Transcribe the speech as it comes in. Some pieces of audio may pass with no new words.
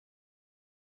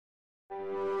Hi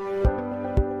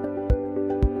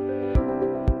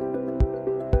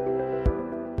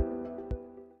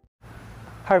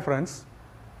friends,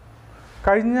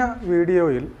 കഴിഞ്ഞ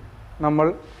വീഡിയോയിൽ നമ്മൾ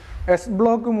എസ്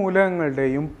ബ്ലോക്ക്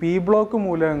മൂലകങ്ങളുടെയും പി ബ്ലോക്ക്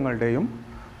മൂലകങ്ങളുടെയും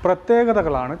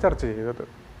പ്രത്യേകതകളാണ് ചർച്ച ചെയ്തത്.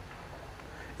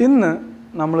 ഇന്ന്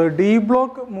നമ്മൾ ഡി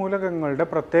ബ്ലോക്ക് മൂലകങ്ങളുടെ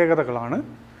പ്രത്യേകതകളാണ്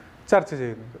ചർച്ച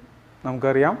ചെയ്യുന്നത്.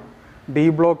 നമുക്കറിയാം ഡി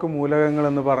ബ്ലോക്ക് മൂലകങ്ങൾ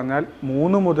എന്ന് പറഞ്ഞാൽ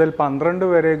 3 മുതൽ 12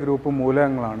 വരെ ഗ്രൂപ്പ്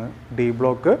മൂലകങ്ങളാണ് ഡി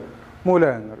ബ്ലോക്ക്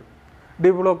മൂലകങ്ങൾ. ഡി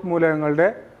ബ്ലോക്ക് മൂലകങ്ങളുടെ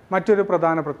മറ്റൊരു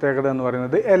പ്രധാന പ്രത്യേകത എന്ന്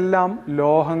പറയുന്നത് എല്ലാം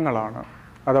ലോഹങ്ങളാണ്.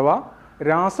 അഥവാ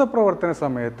രാസപ്രവർത്തന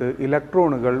സമയത്ത്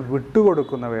ഇലക്ട്രോണുകൾ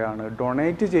വിട്ടുകൊടുക്കുന്നവയാണ്,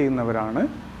 ഡൊണേറ്റ് ചെയ്യുന്നവരാണ്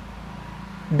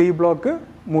ഡി ബ്ലോക്ക്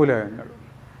മൂലകങ്ങൾ.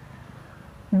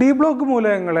 ഡി ബ്ലോക്ക്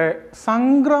മൂലകങ്ങളെ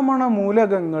സംക്രമണ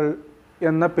മൂലകങ്ങൾ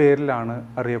എന്ന പേരിലാണ്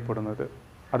അറിയപ്പെടുന്നത്,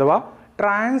 അഥവാ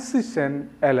ട്രാൻസിഷൻ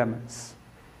എലമെൻറ്റ്സ്.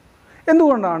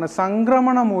 എന്തുകൊണ്ടാണ്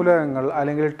സംക്രമണ മൂലകങ്ങൾ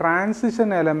അല്ലെങ്കിൽ ട്രാൻസിഷൻ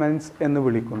എലമെൻറ്റ്സ് എന്ന്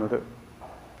വിളിക്കുന്നത്?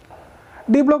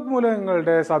 ഡി ബ്ലോക്ക്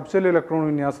മൂലകങ്ങളുടെ സബ്ഷെൽ ഇലക്ട്രോൺ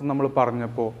വിന്യാസം നമ്മൾ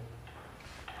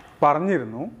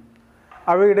പറഞ്ഞിരുന്നു.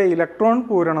 അവയുടെ ഇലക്ട്രോൺ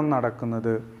പൂരണം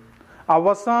നടക്കുന്നത്,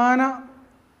 അവസാന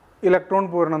ഇലക്ട്രോൺ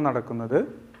പൂരണം നടക്കുന്നത്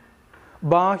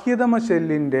ബാഹ്യതമ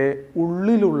ഷെല്ലിൻ്റെ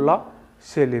ഉള്ളിലുള്ള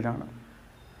ഷെല്ലിലാണ്.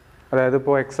 അതായത്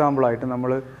ഇപ്പോൾ എക്സാമ്പിളായിട്ട്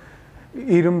നമ്മൾ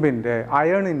ഇരുമ്പിൻ്റെ,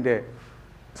 അയണിൻ്റെ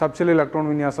സബ്ഷെൽ ഇലക്ട്രോൺ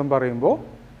വിന്യാസം പറയുമ്പോൾ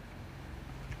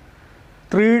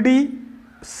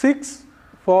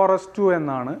 3d6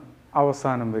 എന്നാണ്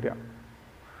അവസാനം വരിക.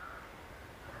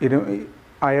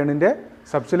 അയണിൻ്റെ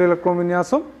സബ്ഷെൽ ഇലക്ട്രോൺ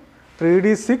വിന്യാസം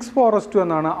 3d6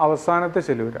 എന്നാണ് അവസാനത്തെ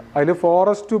ഷെല്ല് വരിക. അതിൽ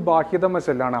 4s2 ബാഹ്യതമ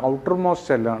ഷെല്ലാണ്, ഔട്ടർ മോസ്റ്റ്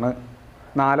ഷെല്ലാണ്,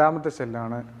 4ാമത്തെ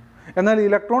ഷെല്ലാണ്. എന്നാൽ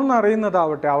ഇലക്ട്രോൺ എന്ന്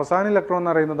അറിയുന്നതാവട്ടെ, അവസാന ഇലക്ട്രോൺ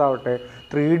എന്ന് അറിയുന്നതാവട്ടെ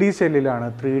 3d ഷെല്ലിലാണ്,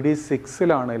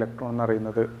 3d6 ഇലക്ട്രോൺ എന്ന്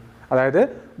അറിയുന്നത്. അതായത്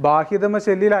ബാഹ്യതമ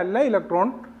ഷെല്ലിലല്ല ഇലക്ട്രോൺ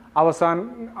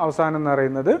അവസാനം എന്ന്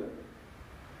പറയുന്നത്,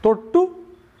 തൊട്ടു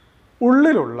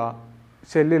ഉള്ളിലുള്ള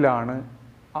ഷെല്ലിലാണ്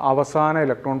അവസാന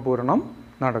ഇലക്ട്രോൺ പൂരണം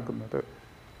നടക്കുന്നത്.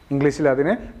 ഇംഗ്ലീഷിൽ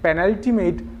അതിനെ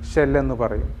പെനൽറ്റിമേറ്റ് ഷെൽ എന്ന്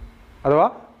പറയും. അഥവാ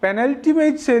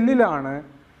പെനൽറ്റിമേറ്റ് ഷെല്ലിലാണ്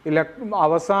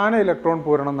അവസാന ഇലക്ട്രോൺ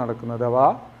പൂരണം നടക്കുന്നത്. അഥവാ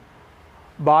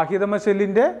ബാഹ്യതമ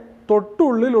ഷെല്ലിൻ്റെ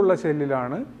തൊട്ടുള്ളിലുള്ള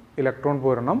ഷെല്ലിലാണ് ഇലക്ട്രോൺ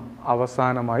പൂരണം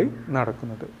അവസാനമായി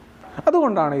നടക്കുന്നത്.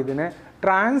 അതുകൊണ്ടാണ് ഇതിനെ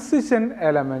ട്രാൻസിഷൻ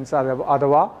എലമെൻറ്റ്സ്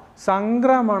അഥവാ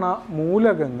സംക്രമണ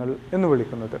മൂലകങ്ങൾ എന്ന്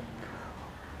വിളിക്കുന്നത്.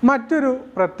 മറ്റൊരു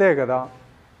പ്രത്യേകത,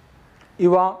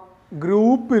 ഇവ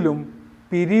ഗ്രൂപ്പിലും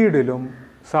പീരീഡിലും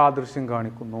സാദൃശ്യം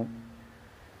കാണിക്കുന്നു.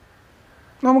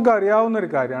 നമുക്കറിയാവുന്നൊരു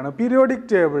കാര്യമാണ്, പീരിയോഡിക്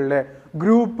ടേബിളിലെ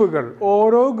ഗ്രൂപ്പുകൾ,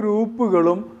 ഓരോ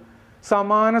ഗ്രൂപ്പുകളും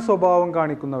സമാന സ്വഭാവം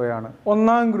കാണിക്കുന്നവയാണ്.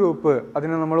 1ാം ഗ്രൂപ്പ്,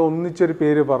 അതിനെ നമ്മൾ ഒന്നിച്ചൊരു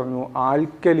പേര് പറഞ്ഞു,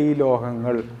 ആൽക്കലി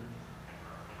ലോഹങ്ങൾ,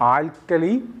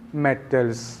 ആൽക്കലി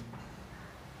മെറ്റൽസ്,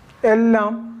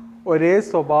 എല്ലാം ഒരേ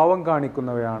സ്വഭാവം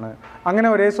കാണിക്കുന്നവയാണ്. അങ്ങനെ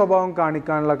ഒരേ സ്വഭാവം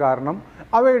കാണിക്കാനുള്ള കാരണം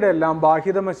അവയുടെ എല്ലാം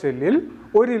ബാഹ്യതമ ഷെല്ലിൽ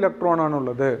ഒരു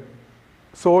ഇലക്ട്രോണാണുള്ളത്.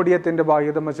 സോഡിയത്തിൻ്റെ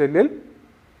ബാഹ്യതമ ഷെല്ലിൽ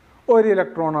ഒരു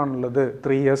ഇലക്ട്രോണാണുള്ളത്,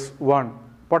 3s1.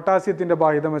 പൊട്ടാസ്യത്തിൻ്റെ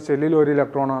ബാഹ്യതമ ഷെല്ലിൽ ഒരു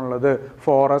ഇലക്ട്രോണാണുള്ളത്,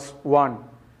 4s1.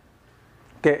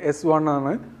 S1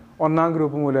 ആണ് 1ാം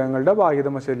ഗ്രൂപ്പ് മൂലകങ്ങളുടെ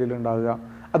ബാഹ്യതമ ഷെല്ലിൽ ഉണ്ടാകുക.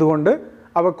 അതുകൊണ്ട്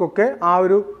അവക്കൊക്കെ ആ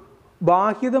ഒരു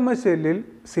ബാഹ്യതമ ഷെല്ലിൽ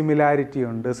സിമിലാരിറ്റി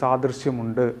ഉണ്ട്,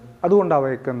 സാദൃശ്യമുണ്ട്. അതുകൊണ്ട്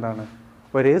അവയ്ക്ക് എന്താണ്,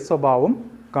 ഒരേ സ്വഭാവം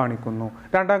കാണിക്കുന്നു.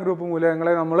 2ാം ഗ്രൂപ്പ്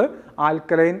മൂലകങ്ങളെ നമ്മൾ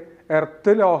ആൽക്കലൈൻ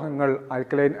എർത്ത് ലോഹങ്ങൾ,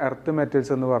 ആൽക്കലൈൻ എർത്ത്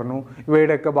മെറ്റൽസ് എന്ന് പറഞ്ഞു.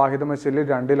 ഇവയുടെയൊക്കെ ബാഹ്യതമ ഷെല്ലിൽ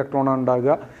 2 ഇലക്ട്രോണാണ്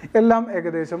ഉണ്ടാകുക. എല്ലാം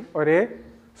ഏകദേശം ഒരേ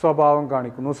സ്വഭാവം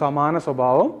കാണിക്കുന്നു, സമാന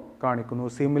സ്വഭാവം കാണിക്കുന്നു,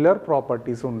 സിമിലർ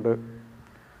പ്രോപ്പർട്ടീസ് ഉണ്ട്,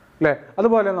 അല്ലേ?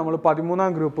 അതുപോലെ നമ്മൾ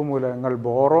 13ാം ഗ്രൂപ്പ് മൂലകങ്ങൾ,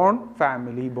 ബോറോൺ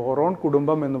ഫാമിലി, ബോറോൺ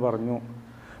കുടുംബം എന്ന് പറഞ്ഞു.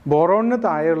 ബോറോണിന്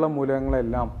താഴെയുള്ള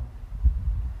മൂലകങ്ങളെല്ലാം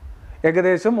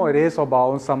ഏകദേശം ഒരേ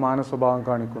സ്വഭാവം, സമാന സ്വഭാവം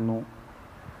കാണിക്കുന്നു.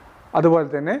 അതുപോലെ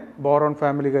തന്നെ ബോറോൺ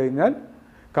ഫാമിലി കഴിഞ്ഞാൽ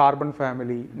carbon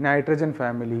family, nitrogen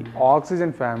family,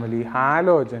 oxygen family,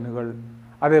 ഹാലോജനുകൾ,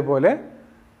 അതേപോലെ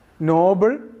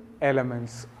നോബിൾ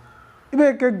എലമെൻറ്റ്സ്,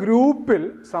 ഇവയൊക്കെ ഗ്രൂപ്പിൽ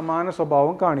സമാന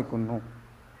സ്വഭാവം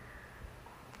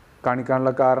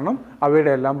കാണിക്കാനുള്ള കാരണം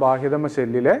അവയുടെ എല്ലാം ബാഹ്യതമ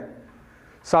ഷെല്ലിലെ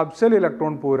സബ്ഷെൽ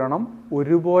ഇലക്ട്രോൺ പൂരണം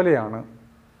ഒരുപോലെയാണ്.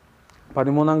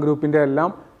 13ാം ഗ്രൂപ്പിൻ്റെ എല്ലാം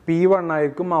P1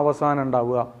 ആയിരിക്കും അവസാനം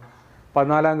ഉണ്ടാവുക,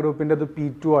 14ാം ഗ്രൂപ്പിൻ്റെത്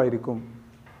P2 ആയിരിക്കും,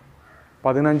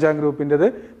 15ാം ഗ്രൂപ്പിൻ്റെത്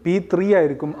P3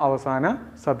 ആയിരിക്കും അവസാന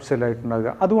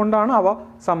സബ്ഷെല്ലായിട്ടുണ്ടാകുക. അതുകൊണ്ടാണ് അവ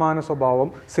സമാന സ്വഭാവം,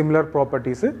 സിമിലർ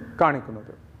പ്രോപ്പർട്ടീസ്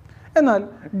കാണിക്കുന്നത്. എന്നാൽ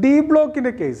ഡി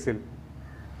ബ്ലോക്കിൻ്റെ കേസിൽ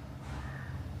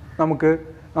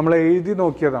നമ്മൾ എഴുതി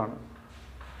നോക്കിയതാണ്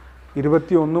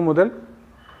 21 മുതൽ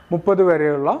 30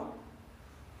 വരെയുള്ള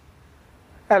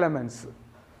എലമെൻറ്റ്സ്.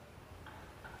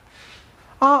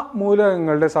 ആ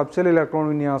മൂലകങ്ങളുടെ സബ്ഷെൽ ഇലക്ട്രോൺ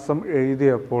വിന്യാസം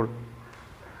എഴുതിയപ്പോൾ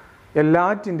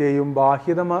എല്ലാറ്റിൻ്റെയും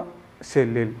ബാഹ്യതമ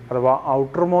ഷെല്ലിൽ അഥവാ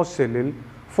ഔട്ടർമോസ്റ്റ് ഷെല്ലിൽ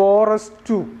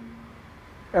 4s2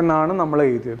 എന്നാണ് നമ്മൾ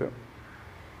എഴുതിയത്.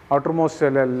 ഔട്ടർമോസ്റ്റ്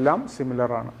ഷെല്ലെല്ലാം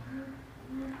സിമിലർ ആണ്.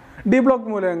 ഡി ബ്ലോക്ക്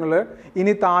മൂലകങ്ങൾ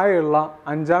ഇനി താഴെയുള്ള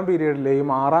 5ാം പീരിയഡിലെയും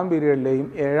 6ാം പീരിയഡിലെയും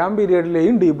 7ാം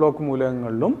പീരിയഡിലെയും ഡി ബ്ലോക്ക്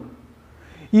മൂലകങ്ങളിലും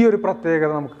ഈ ഒരു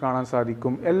പ്രത്യേകത നമുക്ക് കാണാൻ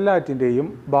സാധിക്കും. എല്ലാറ്റിൻ്റെയും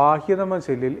ബാഹ്യതമ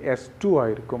ഷെല്ലിൽ S2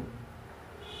 ആയിരിക്കും.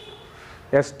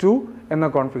 S2 എന്ന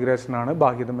കോൺഫിഗറേഷനാണ്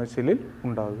ബാഹ്യതമ ഷെല്ലിൽ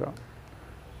ഉണ്ടാവുക.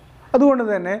 അതുകൊണ്ട്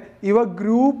തന്നെ ഇവ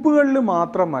ഗ്രൂപ്പുകളിൽ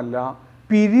മാത്രമല്ല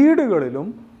പീരീഡുകളിലും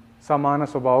സമാന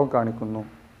സ്വഭാവം കാണിക്കുന്നു.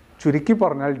 ചുരുക്കി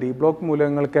പറഞ്ഞാൽ ഡി ബ്ലോക്ക്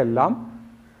മൂലകങ്ങൾക്കെല്ലാം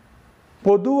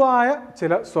പൊതുവായ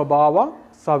ചില സ്വഭാവ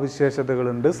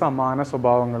സവിശേഷതകളുണ്ട്, സമാന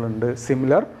സ്വഭാവങ്ങളുണ്ട്,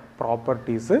 സിമിലർ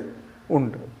പ്രോപ്പർട്ടീസ്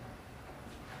ഉണ്ട്.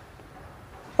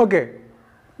 ഓക്കെ,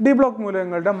 ഡി ബ്ലോക്ക്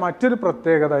മൂലകങ്ങളുടെ മറ്റൊരു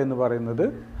പ്രത്യേകത എന്ന് പറയുന്നത്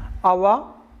അവ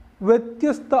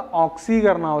വ്യത്യസ്ത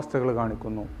ഓക്സീകരണാവസ്ഥകൾ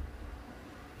കാണിക്കുന്നു.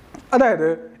 അതായത്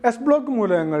എസ് ബ്ലോക്ക്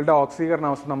മൂലകങ്ങളുടെ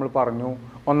ഓക്സീകരണാവസ്ഥ നമ്മൾ പറഞ്ഞു.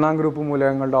 1ാം ഗ്രൂപ്പ്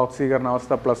മൂലകങ്ങളുടെ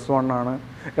ഓക്സീകരണാവസ്ഥ +1 ആണ്.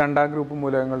 2ാം ഗ്രൂപ്പ്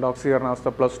മൂലകങ്ങളുടെ ഓക്സീകരണാവസ്ഥ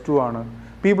 +2 ആണ്.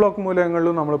 പി ബ്ലോക്ക്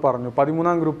മൂലകങ്ങളിലും നമ്മൾ പറഞ്ഞു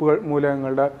 13ാം ഗ്രൂപ്പ്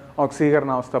മൂലകങ്ങളുടെ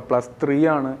ഓക്സീകരണാവസ്ഥ +3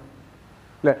 ആണ്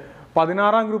അല്ലേ.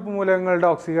 16ാം ഗ്രൂപ്പ് മൂലകങ്ങളുടെ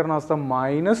ഓക്സീകരണാവസ്ഥ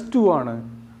 -2 ആണ്.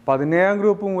 17ാം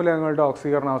ഗ്രൂപ്പ് മൂലകങ്ങളുടെ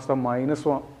ഓക്സീകരണാവസ്ഥ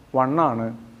 -1 ആണ്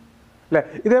അല്ലേ.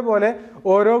 ഇതേപോലെ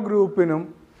ഓരോ ഗ്രൂപ്പിനും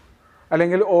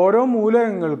അല്ലെങ്കിൽ ഓരോ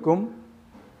മൂലകങ്ങൾക്കും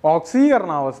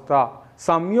ഓക്സീകരണാവസ്ഥ,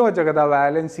 സംയോജകത,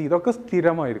 വാലൻസി ഇതൊക്കെ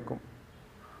സ്ഥിരമായിരിക്കും.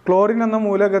 ക്ലോറിൻ എന്ന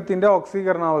മൂലകത്തിൻ്റെ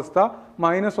ഓക്സീകരണാവസ്ഥ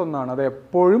 -1 ആണ്, അത്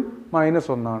എപ്പോഴും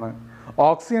 -1 ആണ്.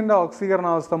 ഓക്സിജൻ്റെ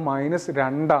ഓക്സീകരണാവസ്ഥ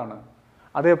 -2 ആണ്,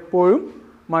 അത് എപ്പോഴും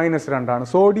 -2 ആണ്.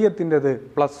 സോഡിയത്തിൻ്റെത്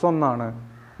 +1 ആണ്,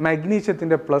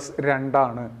 മഗ്നീഷ്യത്തിൻ്റെ +2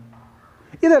 ആണ്.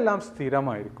 ഇതെല്ലാം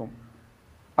സ്ഥിരമായിരിക്കും,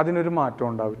 അതിനൊരു മാറ്റം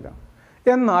ഉണ്ടാവില്ല.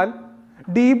 എന്നാൽ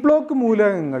ഡി ബ്ലോക്ക്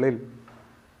മൂലകങ്ങളിൽ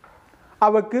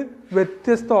അവക്ക്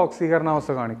വ്യത്യസ്ത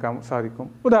ഓക്സീകരണാവസ്ഥ കാണിക്കാൻ സാധിക്കും.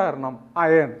 ഉദാഹരണം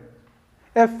അയൺ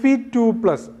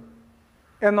Fe2+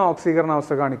 എന്ന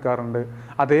ഓക്സീകരണാവസ്ഥ കാണിക്കാറുണ്ട്.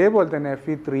 അതേപോലെ തന്നെ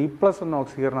Fe3+ എന്ന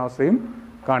ഓക്സീകരണാവസ്ഥയും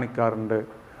കാണിക്കാറുണ്ട്.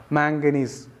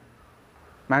 മാംഗനീസ്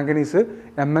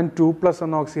Mn2+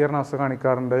 എന്ന ഓക്സീകരണാവസ്ഥ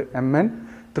കാണിക്കാറുണ്ട്,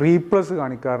 Mn3+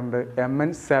 കാണിക്കാറുണ്ട്,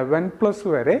 Mn7+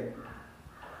 വരെ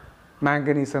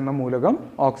മാംഗനീസ് എന്ന മൂലകം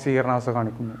ഓക്സീകരണാവസ്ഥ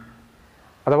കാണിക്കുന്നു.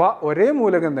 അഥവാ ഒരേ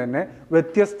മൂലകം തന്നെ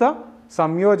വ്യത്യസ്ത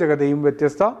സംയോജകതയും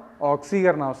വ്യത്യസ്ത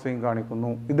ഓക്സീകരണാവസ്ഥയും കാണിക്കുന്നു.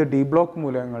 ഇത് ഡി ബ്ലോക്ക്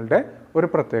മൂലകങ്ങളുടെ ഒരു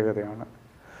പ്രത്യേകതയാണ്.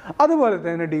 അതുപോലെ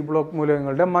തന്നെ ഡി ബ്ലോക്ക്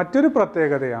മൂലകങ്ങളുടെ മറ്റൊരു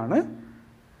പ്രത്യേകതയാണ്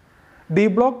ഡി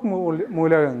ബ്ലോക്ക്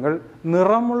മൂലകങ്ങൾ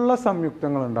നിറമുള്ള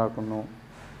സംയുക്തങ്ങൾ ഉണ്ടാക്കുന്നു.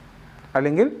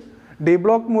 അല്ലെങ്കിൽ ഡി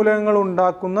ബ്ലോക്ക് മൂലകങ്ങൾ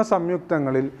ഉണ്ടാക്കുന്ന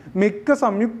സംയുക്തങ്ങളിൽ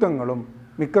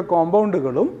മിക്ക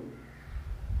കോമ്പൗണ്ടുകളും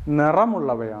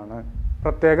നിറമുള്ളവയാണ്.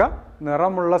 പ്രത്യേക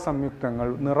നിറമുള്ള സംയുക്തങ്ങൾ,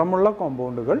 നിറമുള്ള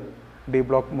കോമ്പൗണ്ടുകൾ ഡി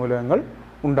ബ്ലോക്ക് മൂലകങ്ങൾ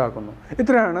ഉണ്ടാക്കുന്നു.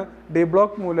 ഇത്രയാണ് ഡി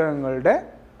ബ്ലോക്ക് മൂലകങ്ങളുടെ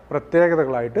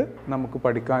പ്രത്യേകതകളായിട്ട് നമുക്ക്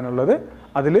പഠിക്കാനുള്ളത്.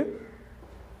 അതിൽ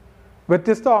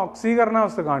വ്യത്യസ്ത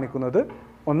ഓക്സീകരണാവസ്ഥ കാണിക്കുന്നത്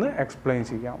ഒന്ന് എക്സ്പ്ലെയിൻ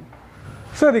ചെയ്യാം.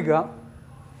 ശ്രദ്ധിക്കുക,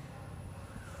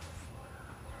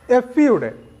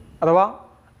 Feയുടെ അഥവാ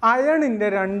അയണിൻ്റെ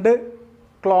 2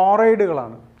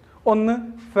 ക്ലോറൈഡുകളാണ്. ഒന്ന്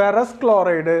ferrous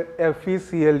chloride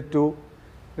FeCl2,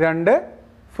 2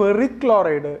 ferric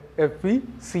chloride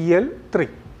FeCl3.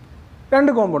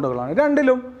 2 കോമ്പൗണ്ടുകളാണ്.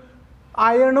 രണ്ടിലും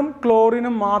അയണും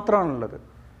ക്ലോറിനും മാത്രമാണുള്ളത്.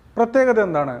 പ്രത്യേകത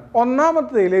എന്താണ്?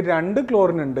 ഒന്നാമത്തേതിൽ 2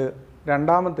 ക്ലോറിൻ ഉണ്ട്,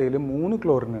 രണ്ടാമത്തേതിൽ 3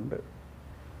 ക്ലോറിൻ ഉണ്ട്.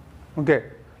 ഓക്കെ,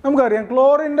 നമുക്കറിയാം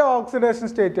ക്ലോറിൻ്റെ ഓക്സിഡേഷൻ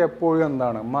സ്റ്റേറ്റ് എപ്പോഴും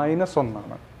എന്താണ്? -1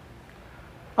 ആണ്.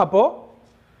 അപ്പോൾ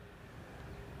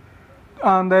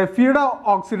Feയുടെ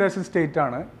ഓക്സിഡേഷൻ സ്റ്റേറ്റ്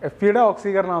ആണ്, Feയുടെ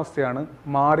ഓക്സീകരണാവസ്ഥയാണ്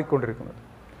മാറിക്കൊണ്ടിരിക്കുന്നത്.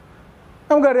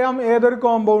 നമുക്കറിയാം ഏതൊരു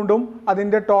കോമ്പൗണ്ടും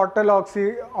അതിൻ്റെ ടോട്ടൽ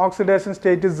ഓക്സിഡേഷൻ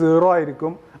സ്റ്റേറ്റ് 0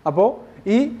 ആയിരിക്കും. അപ്പോൾ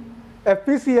ഈ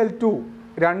FeCl2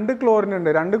 2 ക്ലോറിൻ ഉണ്ട്.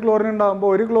 2 ക്ലോറിൻ ഉണ്ടാകുമ്പോൾ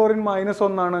ഒരു ക്ലോറിൻ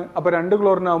 -1 ആണ്. അപ്പോൾ 2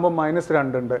 ക്ലോറിൻ ആകുമ്പോൾ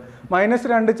 -2 ഉണ്ട്.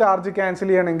 -2 ചാർജ് ക്യാൻസൽ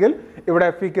ചെയ്യണമെങ്കിൽ ഇവിടെ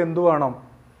Feക്ക് എന്ത് വേണം?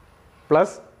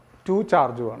 +2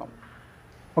 ചാർജ് വേണം.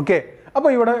 ഓക്കെ,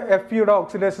 അപ്പോൾ ഇവിടെ Feയുടെ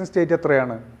ഓക്സിഡേഷൻ സ്റ്റേറ്റ്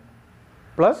എത്രയാണ്?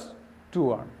 +2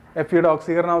 ആണ്. Feയുടെ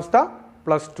ഓക്സീകരണാവസ്ഥ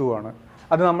 +2 ആണ്.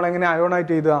 അത് നമ്മളെങ്ങനെ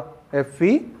അയോണായിട്ട് എഴുതുക?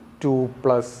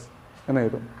 Fe2+ എന്ന്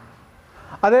എഴുതും.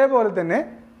 അതേപോലെ തന്നെ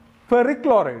ഫെറിക്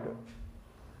ക്ലോറൈഡ്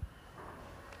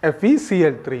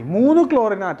FeCl3, 3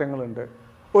 ക്ലോറിൻ ആറ്റങ്ങളുണ്ട്.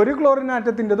 ഒരു ക്ലോറിൻ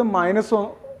ആറ്റത്തിൻ്റെത്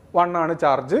 -1 ആണ്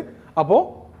ചാർജ്. അപ്പോൾ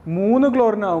 3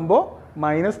 ക്ലോറിൻ ആകുമ്പോൾ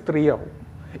 -3 ആവും.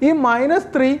 ഈ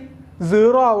 -3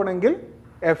 0 ആവണമെങ്കിൽ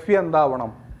Fe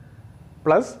എന്താവണം?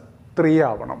 +3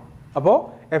 ആവണം. അപ്പോൾ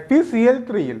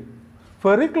FeCl3യിൽ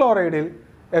ഫെറിക് ക്ലോറൈഡിൽ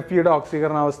Feയുടെ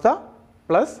ഓക്സീകരണാവസ്ഥ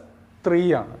 +3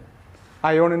 ആണ്.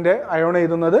 അയോൺ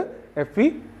എഴുതുന്നത്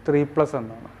Fe3+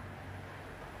 എന്നാണ്.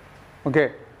 ഓക്കെ,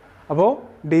 അപ്പോൾ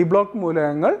ഡി ബ്ലോക്ക്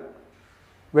മൂലകങ്ങൾ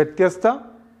വ്യത്യസ്ത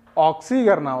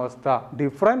ഓക്സീകരണാവസ്ഥ,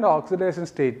 ഡിഫറെൻ്റ് ഓക്സിഡേഷൻ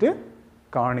സ്റ്റേറ്റ്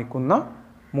കാണിക്കുന്ന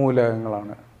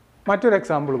മൂലകങ്ങളാണ്. മറ്റൊരു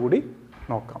എക്സാമ്പിൾ കൂടി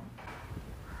നോക്കാം.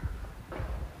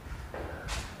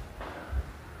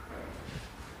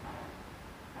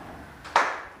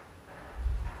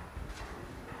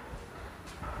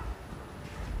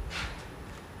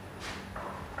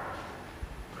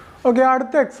 ഓക്കെ,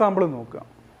 അടുത്ത എക്സാമ്പിൾ നോക്കുക.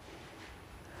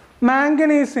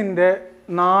 മാംഗനീസിൻ്റെ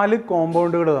 4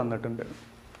 കോമ്പൗണ്ടുകൾ തന്നിട്ടുണ്ട്.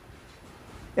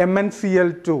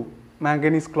 MnCl2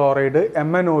 manganese chloride,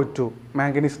 MnO2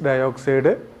 manganese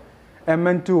dioxide,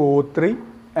 Mn2O3,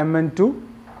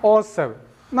 Mn2O7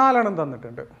 4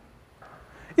 തന്നിട്ടുണ്ട്.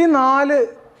 ഈ 4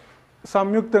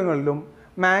 സംയുക്തങ്ങളിലും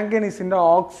മാംഗനീസിൻ്റെ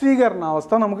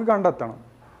ഓക്സീകരണാവസ്ഥ നമുക്ക് കണ്ടെത്തണം.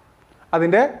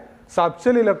 അതിൻ്റെ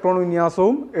സബ്ഷെൽ ഇലക്ട്രോൺ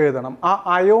വിന്യാസവും എഴുതണം. ആ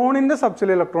അയോണിൻ്റെ സബ്ഷെൽ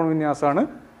ഇലക്ട്രോൺ വിന്യാസമാണ്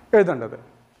എഴുതേണ്ടത്.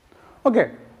 ഓക്കെ,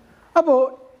 അപ്പോൾ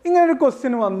ഇങ്ങനൊരു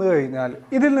ക്വസ്റ്റ്യൻ വന്നു കഴിഞ്ഞാൽ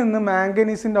ഇതിൽ നിന്ന്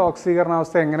മാംഗനീസിൻ്റെ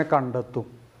ഓക്സീകരണാവസ്ഥ എങ്ങനെ കണ്ടെത്തും?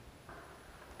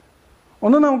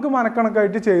 ഒന്ന് നമുക്ക്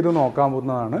മനക്കണക്കായിട്ട് ചെയ്ത് നോക്കാൻ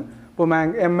പോകുന്നതാണ്. ഇപ്പോൾ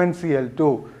MnCl2,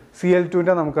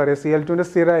 Cl2ൻ്റെ നമുക്കറിയാം, Cl2ൻ്റെ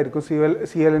സ്ഥിരമായിരിക്കും.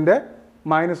 Clൻ്റെ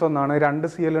 -1 2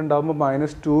 Cl ഉണ്ടാകുമ്പോൾ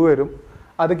 -2 വരും.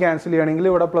 അത് ക്യാൻസൽ ചെയ്യണമെങ്കിൽ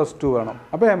ഇവിടെ +2 വേണം.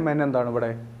 അപ്പോൾ Mn എന്താണ്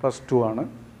ഇവിടെ? +2 ആണ്.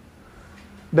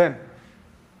 ദെൻ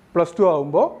 +2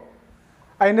 ആകുമ്പോൾ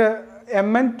അതിൻ്റെ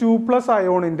Mn2+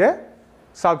 അയോണിൻ്റെ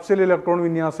സബ്ഷെൽ ഇലക്ട്രോൺ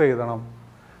വിന്യാസം എഴുതണം.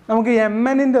 നമുക്ക്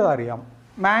Mnൻ്റെ അറിയാം.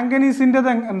 മാംഗനീസിൻ്റെത്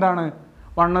എന്താണ്?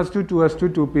 1s2 2s2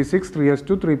 2p6 3s2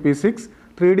 3p6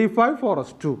 3d5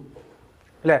 4s2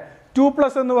 അല്ലേ?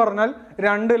 2+ എന്ന് പറഞ്ഞാൽ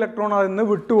 2 ഇലക്ട്രോൺ അതിൽ നിന്ന്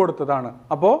വിട്ടുകൊടുത്തതാണ്.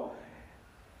 അപ്പോൾ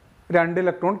 2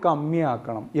 ഇലക്ട്രോൺ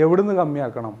കമ്മിയാക്കണം. എവിടുന്ന്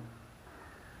കമ്മിയാക്കണം?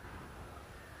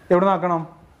 എവിടുന്ന് ആക്കണം?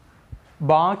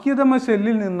 ബാഹ്യതമ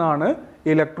ഷെല്ലിൽ നിന്നാണ്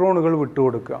ഇലക്ട്രോണുകൾ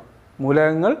വിട്ടുകൊടുക്കുക.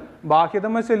 മൂലകങ്ങൾ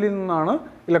ബാഹ്യതമ ഷെല്ലിൽ നിന്നാണ്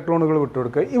ഇലക്ട്രോണുകൾ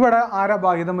വിട്ടുകൊടുക്കുക. ഇവിടെ ആരാ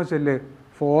ബാഹ്യതമ ഷെല്ല്?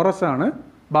 4s ആണ്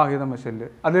ബാഹ്യതമ ഷെല്ല്.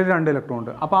 അതിൽ 2 ഇലക്ട്രോൺ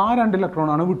ഉണ്ട്. അപ്പോൾ ആ 2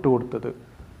 ഇലക്ട്രോണാണ് വിട്ടുകൊടുത്തത്.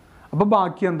 അപ്പോൾ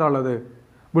ബാക്കി എന്താ ഉള്ളത്?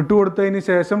 വിട്ടുകൊടുത്തതിന്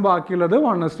ശേഷം ബാക്കിയുള്ളത്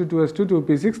 1s2 2s2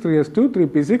 2p6 3s2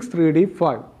 3p6 3d5.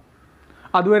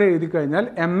 അതുവരെ എഴുതി കഴിഞ്ഞാൽ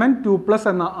Mn2+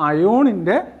 എന്ന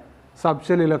അയോണിൻ്റെ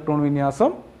സബ്ഷെൽ ഇലക്ട്രോൺ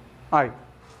വിന്യാസം ആയി.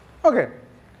 ഓക്കെ,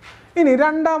 ഇനി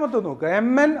രണ്ടാമത്തെ നോക്കുക.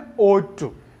 MnO2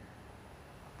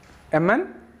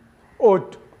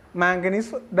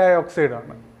 മാംഗനീസ് ഡയോക്സൈഡ്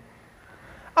ആണ്.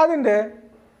 അതിൻ്റെ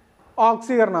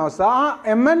ഓക്സീകരണാവസ്ഥ, ആ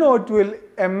MnO2-ൽ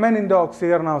Mnൻ്റെ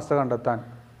ഓക്സീകരണാവസ്ഥ കണ്ടെത്താൻ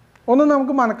ഒന്ന്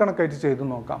നമുക്ക് മനക്കണക്കായിട്ട് ചെയ്ത്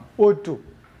നോക്കാം. O2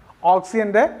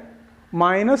 ഓക്സിജൻ്റെ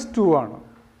 -2 ആണ്.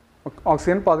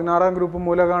 ഓക്സിജൻ 16ാം ഗ്രൂപ്പ്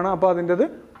മൂലകമാണ്. അപ്പോൾ അതിൻ്റെത്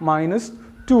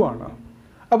 -2 ആണ്.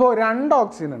 അപ്പോൾ 2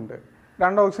 ഓക്സിജൻ ഉണ്ട്.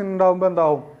 2 ഓക്സിജൻ ഉണ്ടാകുമ്പോൾ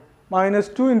എന്താവും?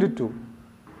 -2 × 2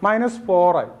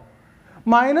 -4 ആയി.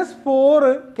 -4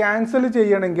 ക്യാൻസൽ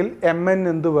ചെയ്യണമെങ്കിൽ Mn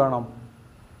എന്ത് വേണം?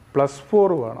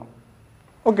 +4 വേണം.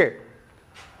 ഓക്കെ,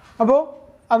 അപ്പോൾ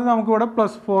അത് നമുക്കിവിടെ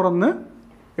 +4 എന്ന്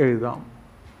എഴുതാം.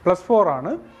 +4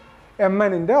 ആണ്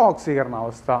Mnൻ്റെ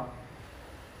ഓക്സീകരണാവസ്ഥ.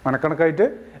 മനക്കണക്കായിട്ട്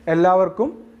എല്ലാവർക്കും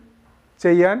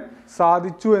ചെയ്യാൻ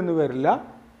സാധിച്ചു എന്ന് വരില്ല.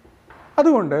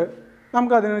 അതുകൊണ്ട്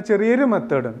നമുക്കതിന് ചെറിയൊരു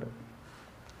മെത്തേഡ് ഉണ്ട്.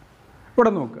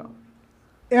 ഇവിടെ നോക്കുക.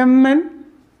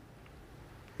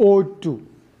 MnO2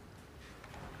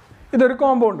 ഇതൊരു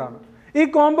കോമ്പൗണ്ടാണ്. ഈ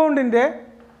കോമ്പൗണ്ടിൻ്റെ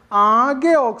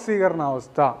ആകെ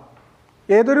ഓക്സീകരണാവസ്ഥ,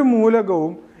 ഏതൊരു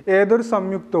മൂലകവും ഏതൊരു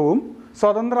സംയുക്തവും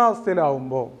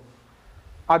സ്വതന്ത്രാവസ്ഥയിലാവുമ്പോൾ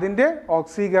അതിൻ്റെ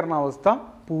ഓക്സീകരണാവസ്ഥ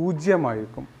 0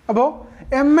 ആയിരിക്കും. അപ്പോൾ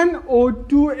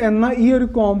MnO2 എന്ന ഈ ഒരു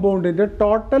കോമ്പൗണ്ടിൻ്റെ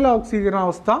ടോട്ടൽ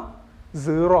ഓക്സീകരണാവസ്ഥ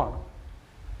 0 ആണ്.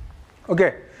 ഓക്കെ,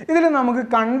 ഇതിൽ നമുക്ക്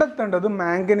കണ്ടെത്തേണ്ടത്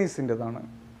മാംഗനീസിൻ്റെതാണ്.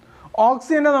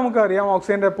 ഓക്സിജൻ്റെ നമുക്കറിയാം,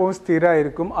 ഓക്സിജൻ്റെ എപ്പോഴും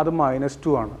സ്ഥിരമായിരിക്കും. അത്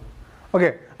 -2 ആണ്. ഓക്കെ,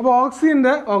 അപ്പോൾ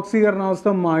ഓക്സിജൻ്റെ ഓക്സീകരണാവസ്ഥ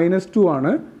 -2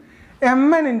 ആണ്.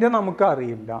 Mnൻ്റെ നമുക്ക്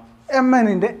അറിയില്ല.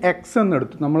 Mnൻ്റെ X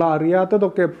എന്നെടുത്തു. നമ്മൾ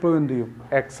അറിയാത്തതൊക്കെ എപ്പോഴും എന്ത് ചെയ്യും?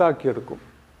 X ആക്കി എടുക്കും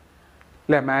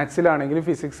അല്ലേ? മാത്സിലാണെങ്കിലും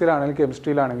ഫിസിക്സിലാണെങ്കിലും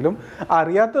കെമിസ്ട്രിയിലാണെങ്കിലും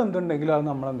അറിയാത്ത എന്തുണ്ടെങ്കിലും അത്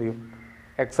നമ്മൾ എന്ത് ചെയ്യും?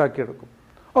 X ആക്കി എടുക്കും.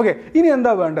 ഓക്കെ, ഇനി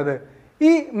എന്താ വേണ്ടത്?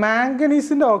 ഈ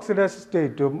മാംഗനീസിൻ്റെ ഓക്സിഡേഷൻ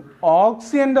സ്റ്റേറ്റും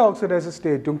ഓക്സിജൻ്റെ ഓക്സിഡേഷൻ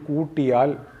സ്റ്റേറ്റും കൂട്ടിയാൽ,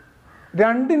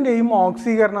 രണ്ടിൻ്റെയും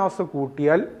ഓക്സീകരണാവസ്ഥ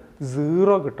കൂട്ടിയാൽ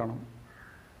 0 കിട്ടണം.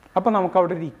 അപ്പോൾ നമുക്ക്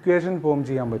അവിടെ ഒരു ഇക്വേഷൻ ഫോം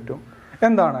ചെയ്യാൻ പറ്റും.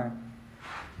 എന്താണ്?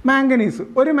 മാംഗനീസ്,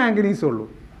 ഒരു മാംഗനീസ് ഉള്ളൂ.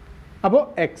 അപ്പോൾ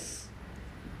X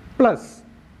പ്ലസ്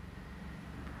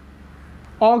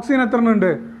ഓക്സിജൻ എത്ര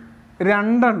ഉണ്ട്?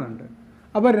 2 ഉണ്ട്.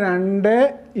 അപ്പോൾ 2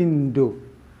 ×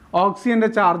 ഓക്സിജൻ്റെ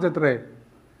ചാർജ് എത്ര?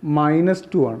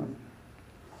 -2 ആണ്.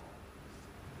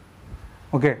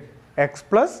 Okay, X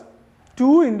plus 2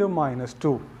 ×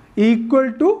 -2 =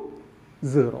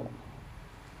 0.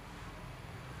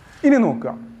 ഇനി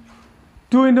നോക്കാം.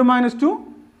 2 × -2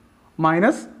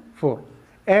 -4.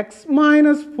 X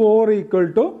 -4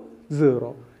 = 0.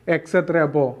 X എത്ര?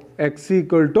 അപ്പോൾ X =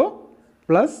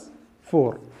 പ്ലസ്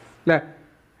 4 അല്ലേ?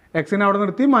 എക്സിനെ അവിടെ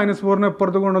നിർത്തി -4നെ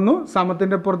ഇപ്പുറത്ത് കൊണ്ടുവന്നു.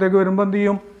 സമത്തിൻ്റെ ഇപ്പുറത്തേക്ക് വരുമ്പോൾ എന്ത്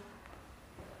ചെയ്യും?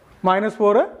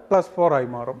 -4 + 4 ആയി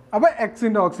മാറും. അപ്പോൾ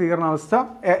എക്സിൻ്റെ ഓക്സീകരണാവസ്ഥ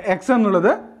എക്സ്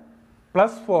എന്നുള്ളത്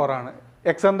 +4 ആണ്.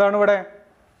 എക്സ് എന്താണ് ഇവിടെ?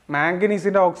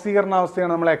 മാംഗനീസിൻ്റെ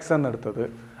ഓക്സീകരണാവസ്ഥയാണ് നമ്മൾ എക്സ് എന്നെടുത്തത്.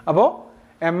 അപ്പോൾ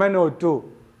MnO2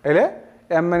 അതിൽ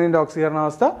Mnൻ്റെ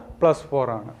ഓക്സീകരണാവസ്ഥ +4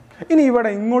 ആണ്. ഇനി ഇവിടെ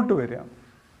ഇങ്ങോട്ട് വരിക.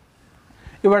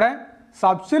 ഇവിടെ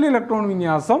സബ്ഷെൽ ഇലക്ട്രോൺ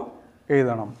വിന്യാസം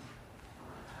എഴുതണം.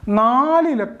 4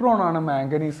 ഇലക്ട്രോണാണ്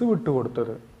മാംഗനീസ്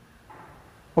വിട്ടുകൊടുത്തത്.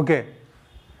 ഓക്കെ,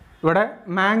 ഇവിടെ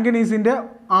മാംഗനീസിൻ്റെ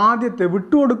ആദ്യത്തെ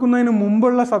വിട്ടുകൊടുക്കുന്നതിന്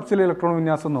മുമ്പുള്ള സബ്ഷെൽ ഇലക്ട്രോൺ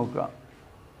വിന്യാസം നോക്കുക.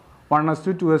 1s2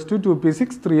 2s2 2p6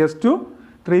 3s2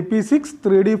 3p6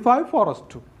 3d5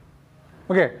 4s2.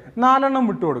 Okay, 4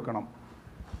 വിട്ടുകൊടുക്കണം.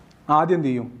 ആദ്യം എന്ത്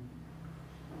ചെയ്യും?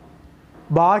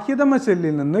 ബാഹ്യതമ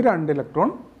ഷെല്ലിൽ നിന്ന് 2 ഇലക്ട്രോൺ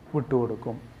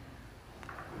വിട്ടുകൊടുക്കും.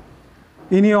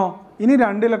 ഇനിയോ? ഇനി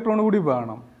 2 ഇലക്ട്രോൺ കൂടി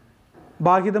വേണം.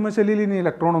 ബാഹ്യതമ ഷെല്ലിൽ ഇനി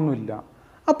ഇലക്ട്രോൺ ഒന്നുമില്ല.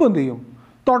 അപ്പോൾ എന്ത് ചെയ്യും?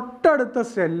 തൊട്ടടുത്ത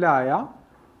ഷെല്ലായ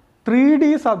 3D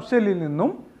സബ്ഷെല്ലിൽ നിന്നും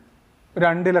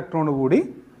 2 ഇലക്ട്രോൺ കൂടി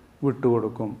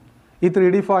വിട്ടുകൊടുക്കും. ഈ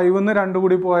 3d5 നിന്ന് 2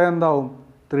 കൂടി പോയാൽ എന്താവും?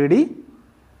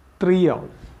 3d3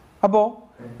 ആവും. അപ്പോൾ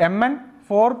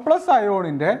Mn4+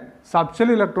 അയോണിൻ്റെ സബ്ഷെൽ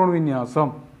ഇലക്ട്രോൺ വിന്യാസം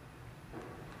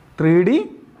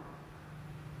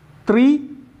 3d3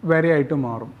 വരെ ആയിട്ട്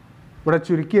മാറും. ഇവിടെ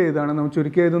ചുരുക്കി എഴുതാണ്. നമ്മൾ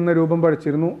ചുരുക്കി എഴുതുന്ന രൂപം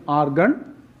പഠിച്ചിരുന്നു. Argon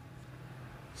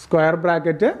square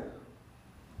bracket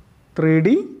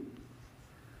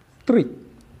 3d3.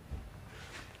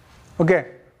 Okay,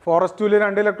 4s2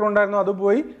 2 electron ഉണ്ടായിരുന്നു, അത്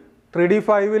പോയി.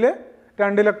 3d5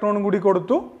 2 ഇലക്ട്രോണും കൂടി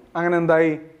കൊടുത്തു. അങ്ങനെ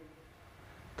എന്തായി?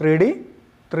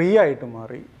 3d3 ആയിട്ട്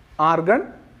മാറി. ആർഗൺ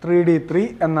 3d3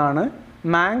 എന്നാണ്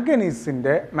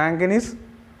മാംഗനീസ്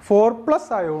 4+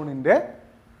 അയോണിൻ്റെ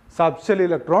സബ്ഷെൽ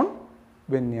ഇലക്ട്രോൺ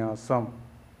വിന്യാസം.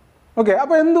 ഓക്കെ,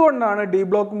 അപ്പോൾ എന്തുകൊണ്ടാണ് ഡി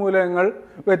ബ്ലോക്ക് മൂലകങ്ങൾ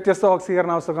വ്യത്യസ്ത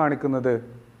ഓക്സീകരണാവസ്ഥ കാണിക്കുന്നത്?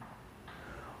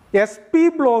 SP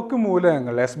ബ്ലോക്ക്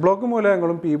മൂലകങ്ങൾ, S ബ്ലോക്ക്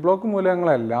മൂലകങ്ങളും P ബ്ലോക്ക്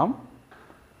മൂലകങ്ങളെല്ലാം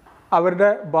അവരുടെ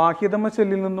ബാഹ്യതമ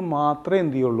ഷെല്ലിൽ നിന്ന് മാത്രമേ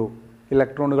എന്ത് ചെയ്യുള്ളൂ?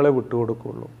 ഇലക്ട്രോണുകളെ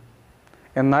വിട്ടുകൊടുക്കുകയുള്ളൂ.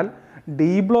 എന്നാൽ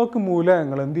ഡി ബ്ലോക്ക്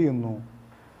മൂലകങ്ങൾ എന്ത് ചെയ്യുന്നു?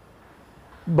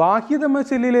 ബാഹ്യതമ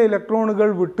ഷെല്ലിലെ ഇലക്ട്രോണുകൾ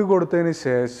വിട്ടുകൊടുത്തതിന്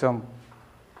ശേഷം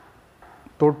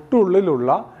തൊട്ടുള്ളിലുള്ള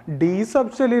ഡി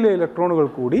സബ്ഷെല്ലിലെ ഇലക്ട്രോണുകൾ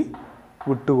കൂടി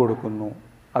വിട്ടുകൊടുക്കുന്നു.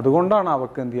 അതുകൊണ്ടാണ്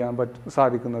അവർക്ക് എന്ത് ചെയ്യാൻ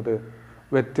സാധിക്കുന്നത്?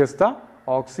 വ്യത്യസ്ത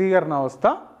ഓക്സീകരണാവസ്ഥ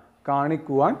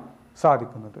കാണിക്കുവാൻ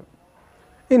സാധിക്കുന്നത്.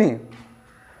 ഇനി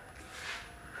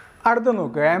അടുത്ത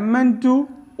നോക്കുക,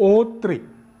 Mn2O3.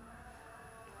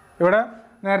 ഇവിടെ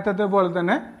നേരത്തെ പോലെ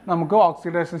തന്നെ നമുക്ക്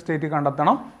ഓക്സിഡേഷൻ സ്റ്റേറ്റ്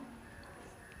കണ്ടെത്തണം.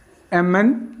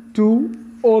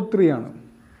 Mn2O3 ആണ്.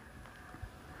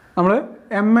 നമ്മൾ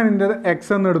Mnൻ്റെ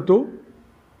എക്സ് എന്നെടുത്തു,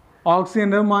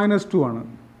 ഓക്സിജൻ്റെ -2 ആണ്.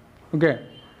 ഓക്കെ,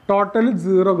 ടോട്ടൽ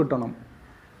 0 കിട്ടണം.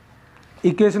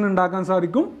 ഇക്വേഷൻ ഉണ്ടാക്കാൻ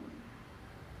സാധിക്കും.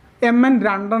 Mn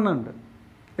 2 ഉണ്ട്,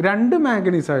 2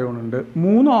 മാംഗനീസ് അയോണുണ്ട്,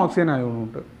 3 ഓക്സിജൻ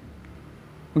അയോണുണ്ട്.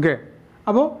 ഓക്കെ,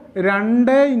 അപ്പോൾ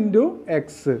 2 × x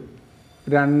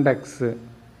 2x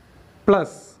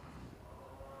പ്ലസ്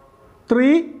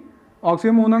 3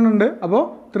 ഓക്സിജൻ 3 ഉണ്ട്. അപ്പോൾ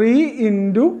 3 ×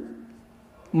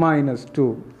 -2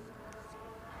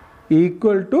 =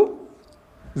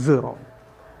 0.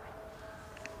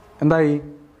 എന്തായി?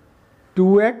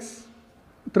 2x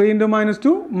 3 ×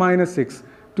 -2 -6.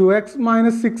 2x -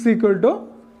 6 =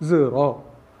 0.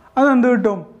 അതെന്ത്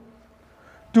കിട്ടും?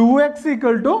 2x =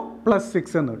 +6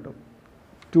 എന്ന് കിട്ടും.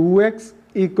 2x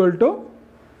 =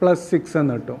 +6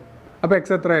 എന്ന് കിട്ടും. അപ്പോൾ x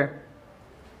എത്ര?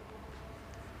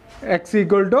 x =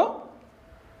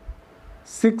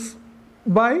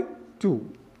 6/2.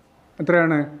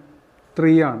 എത്രയാണ്?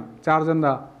 3 ആണ്. ചാർജ്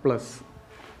എന്താ? പ്ലസ്.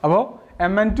 അപ്പോൾ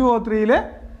Mn2O3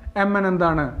 Mn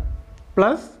എന്താണ്?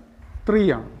 +3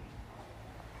 ആണ്.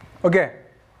 ഓക്കെ,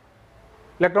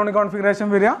 ഇലക്ട്രോണിക് കോൺഫിഗറേഷൻ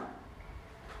വരിക.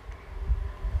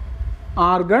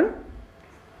 ആർഗൺ,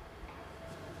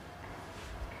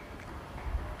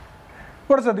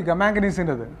 ഇവിടെ ശ്രദ്ധിക്കാം,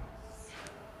 മാംഗനീസിൻ്റെത്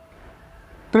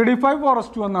 3d5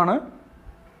 4s2 എന്നാണ്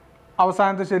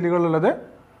അവസാനത്തെ ഷെല്ലുകളുള്ളത്.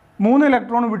 3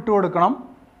 ഇലക്ട്രോൺ വിട്ടുകൊടുക്കണം.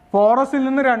 4sൽ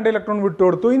നിന്ന് 2 ഇലക്ട്രോൺ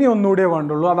വിട്ടുകൊടുത്തു. ഇനി ഒന്നുകൂടിയേ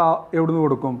വേണ്ടുള്ളൂ. അത് എവിടുന്ന്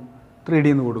കൊടുക്കും? 3D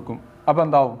കൊടുക്കും. അപ്പോൾ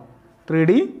എന്താവും?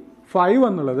 3d5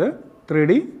 എന്നുള്ളത്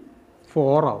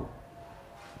 3d4 ആവും.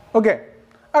 ഓക്കെ,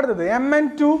 അടുത്തത്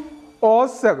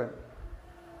Mn2O7.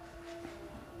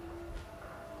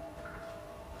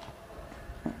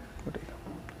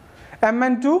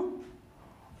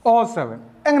 Mn2O7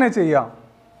 എങ്ങനെ ചെയ്യാം?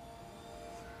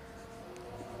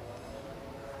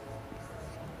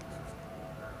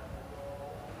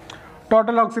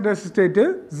 ടോട്ടൽ ഓക്സിഡേഷൻ സ്റ്റേറ്റ്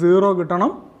 0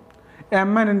 കിട്ടണം.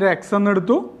 Mnൻ്റെ എക്സ്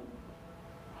എന്നെടുത്തു,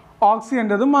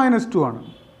 ഓക്സിജൻ്റെത് -2 ആണ്.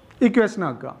 ഇക്വേഷൻ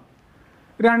ആക്കുക.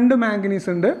 2 മാംഗനീസ്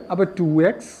ഉണ്ട്, അപ്പോൾ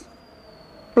 2x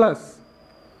പ്ലസ്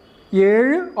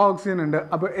 7 ഓക്സിജൻ ഉണ്ട്,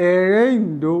 അപ്പോൾ 7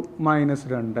 ഇൻറ്റു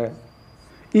 -2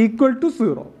 ഈക്വൽ ടു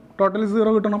 0. ടോട്ടൽ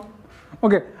 0 കിട്ടണം.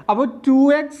 ഓക്കെ, അപ്പോൾ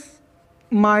 2x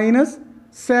minus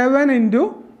 7 into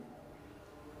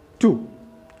 2,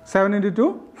 7 into 2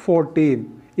 14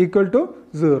 equal to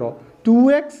 0.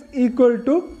 2x equal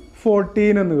to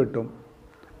 14 എന്ന് കിട്ടും.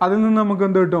 അതിൽ നിന്ന് നമുക്ക്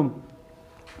എന്ത് കിട്ടും?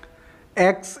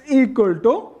 x ഈക്വൽ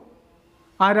ടു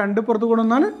ആ 2 പുറത്ത്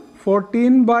കൊണ്ടുവന്നാൽ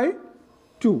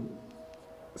 14/2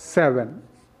 7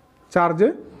 ചാർജ്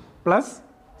പ്ലസ്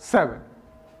 7.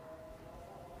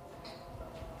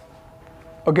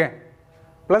 ഓക്കെ,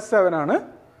 പ്ലസ് 7 ആണ്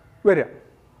വരിക.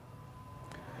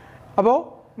 അപ്പോൾ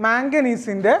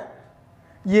മാംഗനീസിൻ്റെ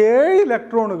 7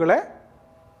 ഇലക്ട്രോണുകളെ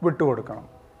വിട്ടുകൊടുക്കണം.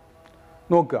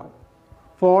 നോക്കുക,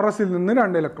 4sൽ നിന്ന്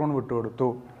 2 ഇലക്ട്രോൺ വിട്ടുകൊടുത്തു.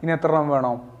 ഇനി എത്ര എണ്ണം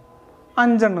വേണം?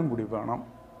 5 എണ്ണം കൂടി വേണം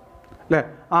അല്ലേ?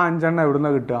 ആ 5 എണ്ണം എവിടെ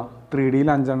നിന്നാണ് കിട്ടുക? 3Dയിൽ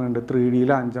 5 എണ്ണം ഉണ്ട്,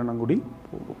 3Dയിൽ 5 എണ്ണം കൂടി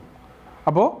പോകും.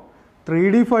 അപ്പോൾ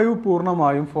 3D5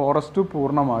 പൂർണ്ണമായും 4s2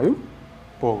 പൂർണ്ണമായും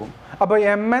പോകും. അപ്പോൾ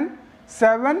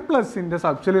Mn7+ൻ്റെ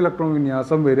സബ്ഷെൽ ഇലക്ട്രോൺ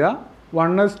വിന്യാസം വരിക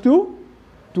 1s2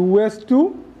 2s2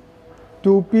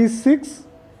 2p6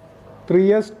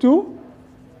 3s2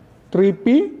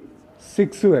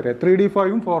 3p6 വരെ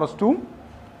 3D5ഉം 4s2ഉം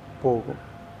പോകും.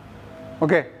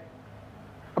 ഓക്കെ,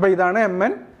 അപ്പോൾ ഇതാണ്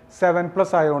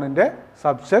Mn7+ അയോണിൻ്റെ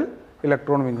സബ്ഷെൽ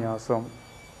ഇലക്ട്രോൺ വിന്യാസം.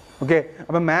 ഓക്കെ,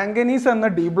 അപ്പോൾ മാംഗനീസ് എന്ന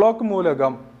ഡി ബ്ലോക്ക്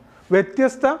മൂലകം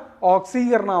വ്യത്യസ്ത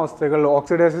ഓക്സീകരണാവസ്ഥകൾ,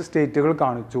 ഓക്സിഡൈസ് സ്റ്റേറ്റുകൾ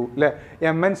കാണിച്ചു അല്ലേ?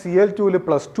 MnCl2ൽ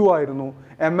 +2 ആയിരുന്നു,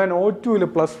 MnO2ൽ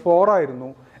 +4 ആയിരുന്നു,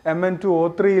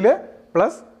 Mn2O3ൽ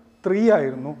 +3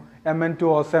 ആയിരുന്നു,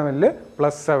 Mn2O7ൽ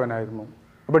 +7 ആയിരുന്നു.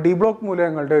 അപ്പോൾ ഡി ബ്ലോക്ക്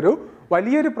മൂലകങ്ങളുടെ ഒരു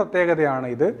വലിയൊരു പ്രത്യേകതയാണ്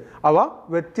ഇത്. അവ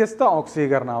വ്യത്യസ്ത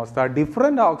ഓക്സീകരണാവസ്ഥ,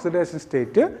 ഡിഫറെൻ്റ് ഓക്സിഡേഷൻ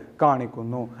സ്റ്റേറ്റ്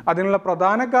കാണിക്കുന്നു. അതിനുള്ള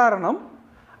പ്രധാന കാരണം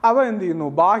അവ എന്ത് ചെയ്യുന്നു?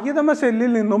 ബാഹ്യതമ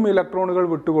ഷെല്ലിൽ നിന്നും ഇലക്ട്രോണുകൾ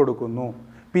വിട്ടുകൊടുക്കുന്നു.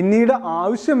 പിന്നീട്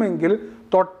ആവശ്യമെങ്കിൽ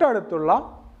തൊട്ടടുത്തുള്ള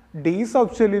ഡി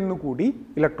സബ് ഷെല്ലിൽ നിന്ന് കൂടി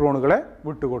ഇലക്ട്രോണുകളെ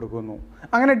വിട്ടുകൊടുക്കുന്നു.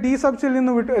 അങ്ങനെ ഡി സബ് ഷെല്ലിൽ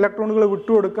നിന്ന് ഇലക്ട്രോണുകളെ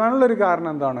വിട്ടുകൊടുക്കാനുള്ളൊരു കാരണം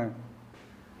എന്താണ്?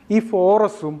 ഈ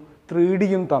 4sഉം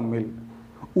 3Dയും തമ്മിൽ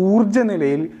ഊർജ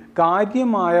നിലയിൽ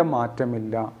കാര്യമായ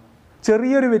മാറ്റമില്ല,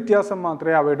 ചെറിയൊരു വ്യത്യാസം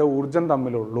മാത്രമേ അവയുടെ ഊർജം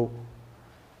തമ്മിലുള്ളൂ.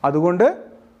 അതുകൊണ്ട്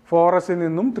 4sൽ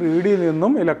നിന്നും 3Dയിൽ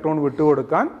നിന്നും ഇലക്ട്രോൺ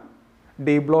വിട്ടുകൊടുക്കാൻ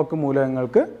ഡി ബ്ലോക്ക്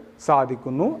മൂലകങ്ങൾക്ക്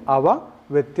സാധിക്കുന്നു. അവ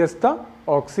വ്യത്യസ്ത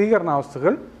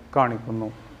ഓക്സീകരണാവസ്ഥകൾ കാണിക്കുന്നു.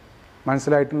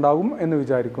 മനസ്സിലായിട്ടുണ്ടാകും എന്ന്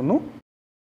വിചാരിക്കുന്നു.